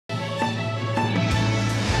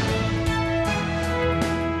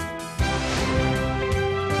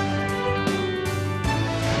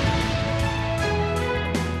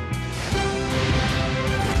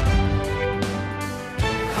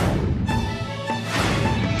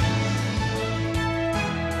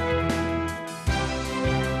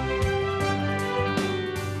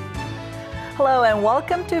Hello and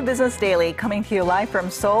welcome to Business Daily, coming to you live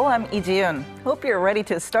from Seoul. I'm Lee Ji-yoon. Hope you're ready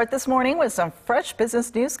to start this morning with some fresh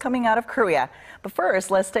business news coming out of Korea. But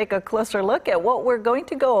first, let's take a closer look at what we're going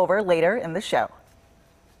to go over later in the show.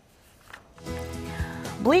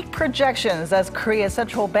 Bleak projections as Korea's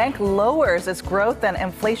central bank lowers its growth and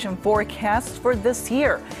inflation forecasts for this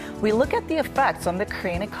year. We look at the effects on the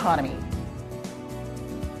Korean economy.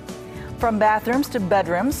 From bathrooms to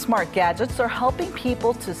bedrooms, smart gadgets are helping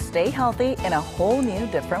people to stay healthy in a whole new,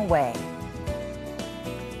 different way.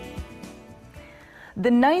 The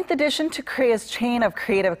 9th addition to Korea's chain of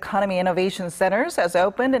creative economy innovation centers has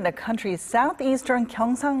opened in the country's southeastern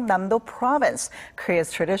Gyeongsang-namdo province, Korea's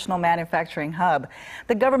traditional manufacturing hub.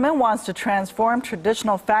 The government wants to transform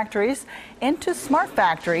traditional factories into smart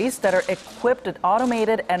factories that are equipped with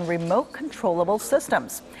automated and remote controllable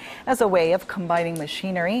systems as a way of combining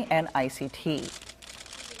machinery and ICT.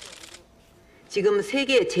 지금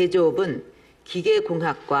세계 제조업은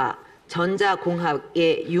기계공학과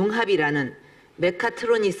전자공학의 융합이라는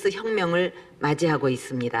메카트로니스 혁명을 맞이하고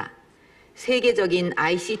있습니다. 세계적인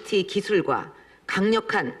ICT 기술과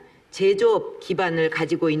강력한 제조업 기반을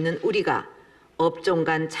가지고 있는 우리가 업종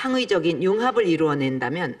간 창의적인 융합을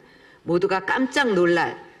이루어낸다면 모두가 깜짝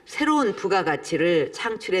놀랄 새로운 부가가치를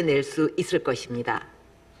창출해낼 수 있을 것입니다.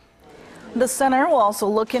 The center will also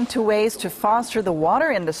look into ways to foster the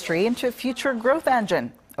water industry into a future growth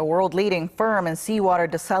engine. A world-leading firm in seawater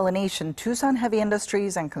desalination, Tucson Heavy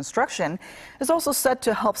Industries and Construction, is also set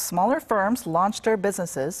to help smaller firms launch their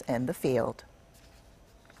businesses in the field.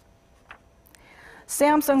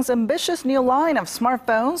 Samsung's ambitious new line of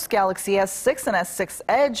smartphones, Galaxy S6 and S6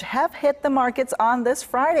 Edge, have hit the markets on this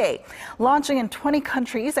Friday. Launching in 20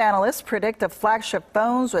 countries, analysts predict the flagship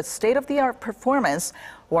phones with state-of-the-art performance,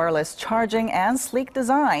 wireless charging, and sleek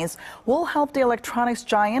designs will help the electronics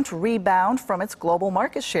giant rebound from its global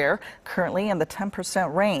market share, currently in the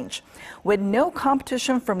 10% range. With no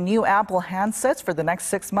competition from new Apple handsets for the next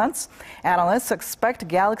 6 months, analysts expect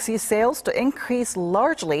Galaxy sales to increase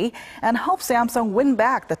largely and help Samsung win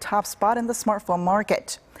back the top spot in the smartphone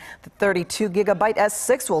market. The 32GB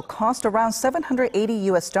S6 will cost around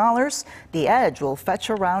 $780. The Edge will fetch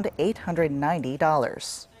around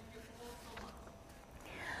 $890.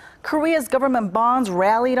 Korea's government bonds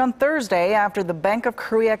rallied on Thursday after the Bank of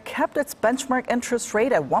Korea kept its benchmark interest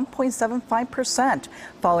rate at 1.75%,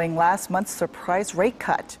 following last month's surprise rate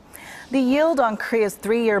cut. The yield on Korea's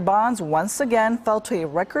 3-year bonds once again fell to a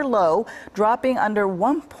record low, dropping under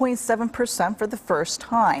 1.7% for the first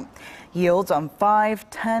time. Yields on 5,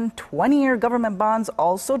 10, 20-year government bonds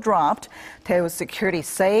also dropped. Daewoo Securities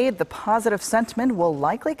say the positive sentiment will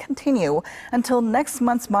likely continue until next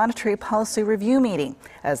month's monetary policy review meeting,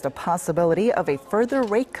 as the possibility of a further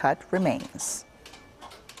rate cut remains.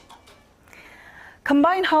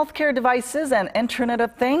 Combine healthcare devices and Internet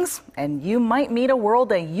of Things, and you might meet a world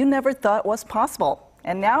that you never thought was possible.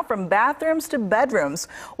 And now, from bathrooms to bedrooms,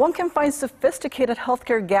 one can find sophisticated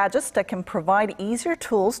healthcare gadgets that can provide easier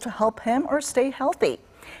tools to help him or stay healthy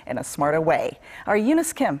in a smarter way. Our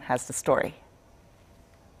Eunice Kim has the story.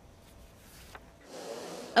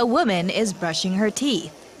 A woman is brushing her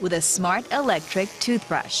teeth with a smart electric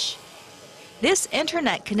toothbrush. This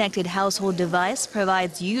internet-connected household device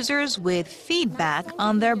provides users with feedback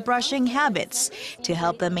on their brushing habits to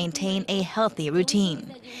help them maintain a healthy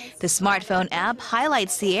routine. The smartphone app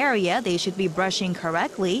highlights the area they should be brushing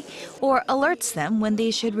correctly or alerts them when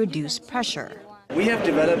they should reduce pressure. We have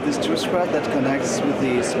developed this toothbrush that connects with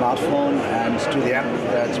the smartphone and to the app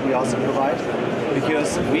that we also provide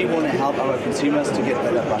because we want to help our consumers to get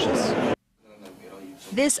better brushes.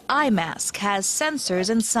 This eye mask has sensors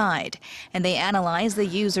inside, and they analyze the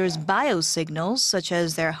user's biosignals such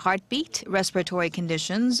as their heartbeat, respiratory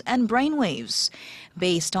conditions, and brainwaves.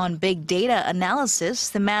 Based on big data analysis,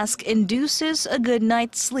 the mask induces a good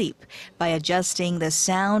night's sleep by adjusting the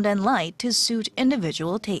sound and light to suit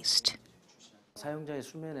individual taste.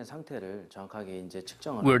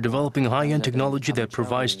 We're developing high-end technology that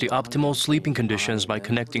provides the optimal sleeping conditions by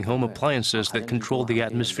connecting home appliances that control the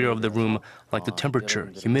atmosphere of the room, like the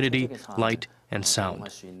temperature, humidity, light, and sound.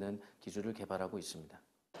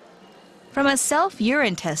 From a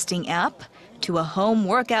self-urine testing app to a home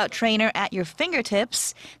workout trainer at your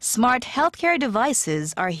fingertips, smart healthcare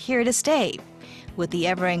devices are here to stay. With the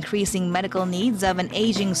ever-increasing medical needs of an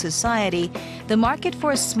aging society, the market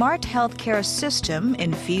for a smart healthcare system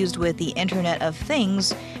infused with the Internet of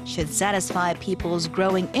Things should satisfy people's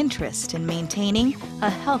growing interest in maintaining a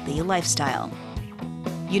healthy lifestyle.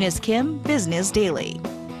 Eunice Kim, Business Daily.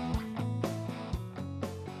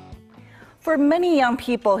 For many young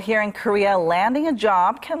people here in Korea, landing a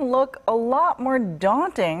job can look a lot more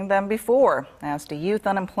daunting than before, as the youth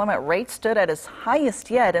unemployment rate stood at its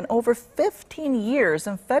highest yet in over 15 years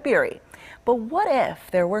in February. But what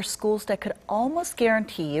if there were schools that could almost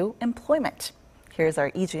guarantee you employment? Here's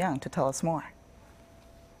our Lee Ju-young to tell us more.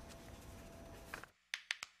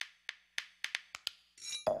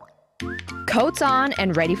 Coats on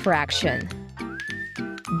and ready for action.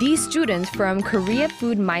 These students from Korea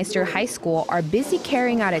Food Meister High School are busy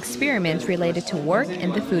carrying out experiments related to work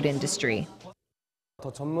in the food industry.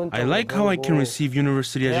 I like how I can receive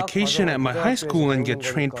university education at my high school and get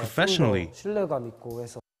trained professionally.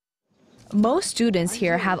 Most students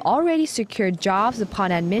here have already secured jobs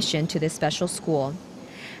upon admission to this special school.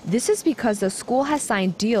 This is because the school has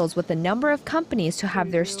signed deals with a number of companies to have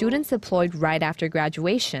their students deployed right after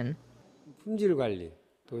graduation.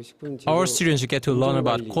 Our students get to learn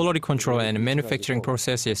about quality control and manufacturing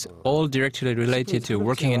processes, all directly related to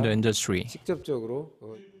working in the industry.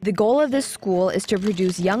 The goal of this school is to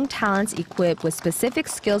produce young talents equipped with specific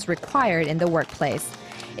skills required in the workplace.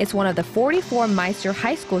 It's one of the 44 Meister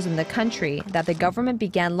high schools in the country that the government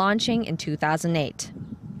began launching in 2008.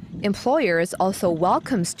 Employers also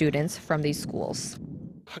welcome students from these schools.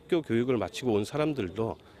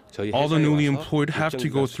 All the newly employed have to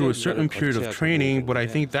go through a certain period of training, but I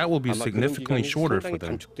think that will be significantly shorter for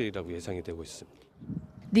them.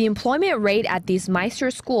 The employment rate at these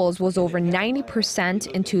Meister schools was over 90%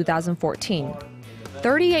 in 2014.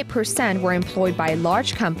 38% were employed by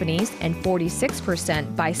large companies and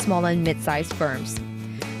 46% by small and mid-sized firms.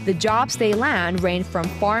 The jobs they land range from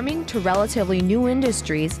farming to relatively new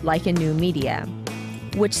industries like in new media.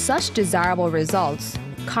 With such desirable results,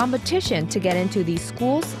 competition to get into these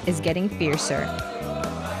schools is getting fiercer.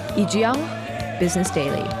 Lee Ju-young, Business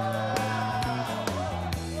Daily.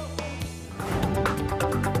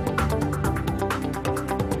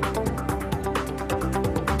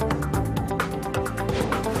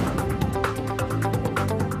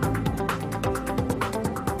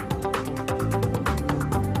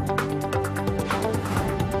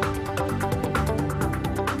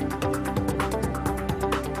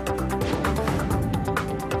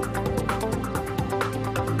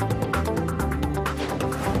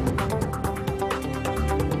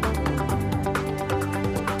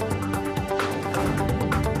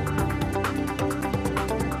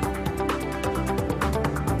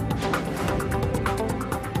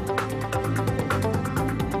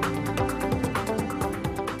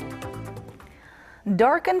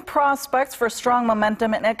 Darkened prospects for strong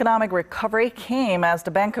momentum in economic recovery came as the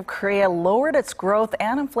Bank of Korea lowered its growth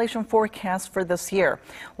and inflation forecast for this year.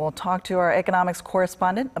 We'll talk to our economics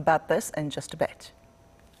correspondent about this in just a bit.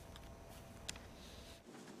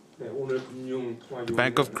 The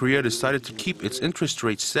Bank of Korea decided to keep its interest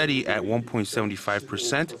rate steady at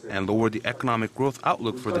 1.75% and lower the economic growth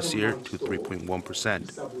outlook for this year to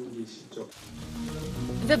 3.1%.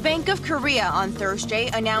 The Bank of Korea on Thursday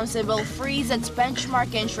announced it will freeze its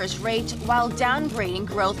benchmark interest rate while downgrading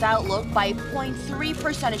growth outlook by 0.3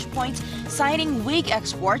 percentage points, citing weak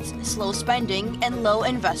exports, slow spending, and low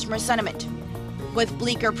investment sentiment. With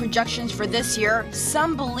bleaker projections for this year,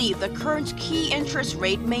 some believe the current key interest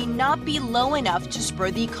rate may not be low enough to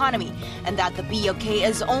spur the economy, and that the BOK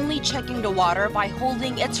is only checking the water by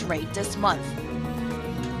holding its rate this month.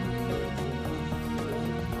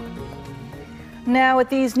 Now, with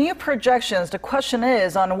these new projections, the question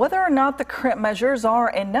is on whether or not the current measures are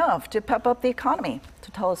enough to pep up the economy. To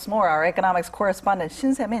tell us more, our economics correspondent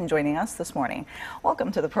Shin Se-min joining us this morning.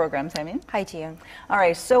 Welcome to the program, Se-min. Hi, Ji-young. All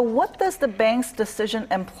right, so what does the bank's decision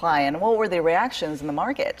imply, and what were the reactions in the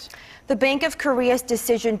market? The Bank of Korea's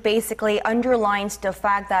decision basically underlines the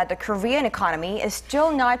fact that the Korean economy is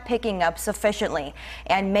still not picking up sufficiently.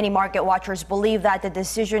 And many market watchers believe that the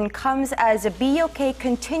decision comes as the BOK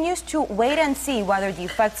continues to wait and see whether the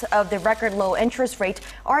effects of the record low interest rate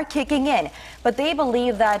are kicking in. But they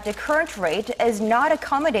believe that the current rate is not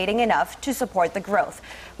accommodating enough to support the growth.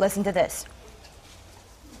 Listen to this.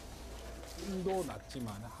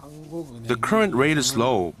 The current rate is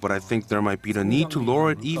low, but I think there might be the need to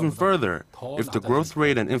lower it even further. If the growth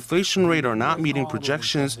rate and inflation rate are not meeting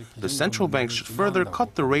projections, the central bank should further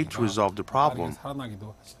cut the rate to resolve the problem.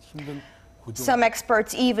 Some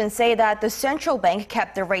experts even say that the central bank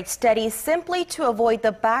kept the rate steady simply to avoid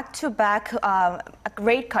the back-to-back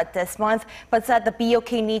rate cut this month, but said the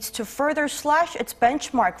BOK needs to further slash its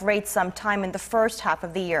benchmark rate sometime in the first half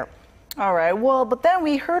of the year. All right, well, but then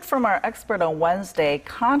we heard from our expert on Wednesday,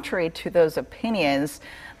 contrary to those opinions,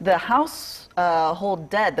 the household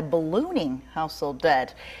debt, the ballooning household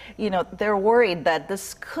debt, they're worried that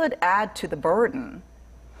this could add to the burden.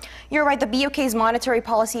 You're right, the BOK's monetary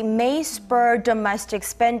policy may spur domestic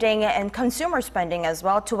spending and consumer spending as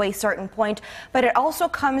well to a certain point, but it also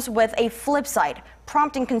comes with a flip side,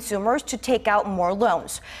 prompting consumers to take out more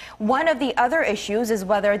loans. One of the other issues is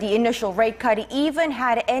whether the initial rate cut even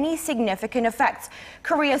had any significant effects.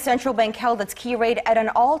 Korea's central bank held its key rate at an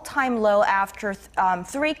all-time low after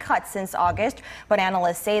 3 cuts since August, but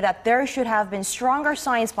analysts say that there should have been stronger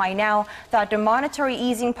signs by now that the monetary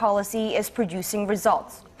easing policy is producing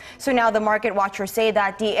results. So now the market watchers say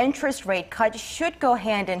that the interest rate cut should go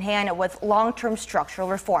hand in hand with long-term structural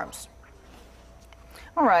reforms.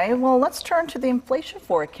 All right, well, let's turn to the inflation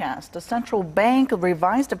forecast. The central bank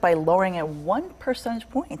revised it by lowering it 1 percentage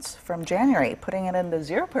points from January, putting it in the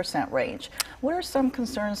 0% range. What are some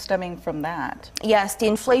concerns stemming from that? Yes, the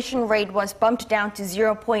inflation rate was bumped down to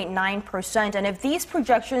 0.9%, and if these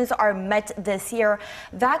projections are met this year,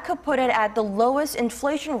 that could put it at the lowest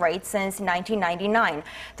inflation rate since 1999.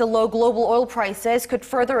 The low global oil prices could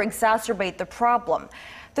further exacerbate the problem.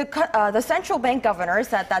 The central bank governor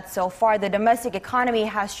said that so far the domestic economy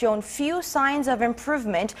has shown few signs of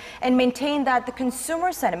improvement and maintained that the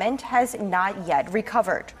consumer sentiment has not yet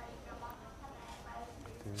recovered.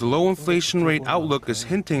 The low inflation rate outlook is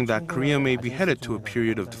hinting that Korea may be headed to a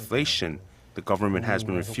period of deflation. The government has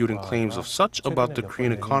been refuting claims of such about the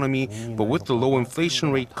Korean economy, but with the low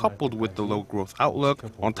inflation rate coupled with the low growth outlook,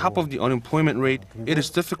 on top of the unemployment rate, it is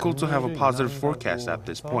difficult to have a positive forecast at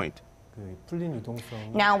this point.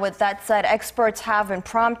 Now, with that said, experts have been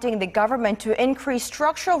prompting the government to increase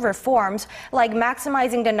structural reforms like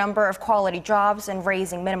maximizing the number of quality jobs and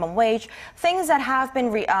raising minimum wage, things that have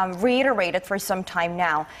been reiterated for some time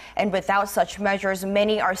now. And without such measures,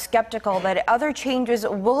 many are skeptical that other changes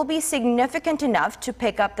will be significant enough to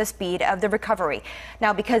pick up the speed of the recovery.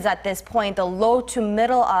 Now, because at this point, the low to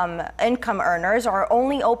middle income earners are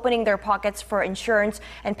only opening their pockets for insurance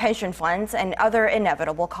and pension funds and other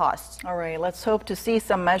inevitable costs. All right, let's hope to see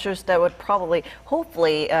some measures that would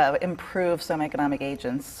hopefully improve some economic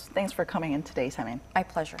agents. Thanks for coming in today, Samin. My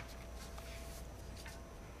pleasure.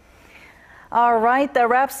 All right, that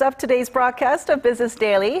wraps up today's broadcast of Business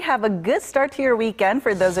Daily. Have a good start to your weekend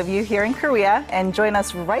for those of you here in Korea, and join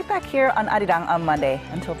us right back here on Arirang on Monday.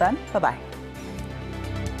 Until then, bye-bye.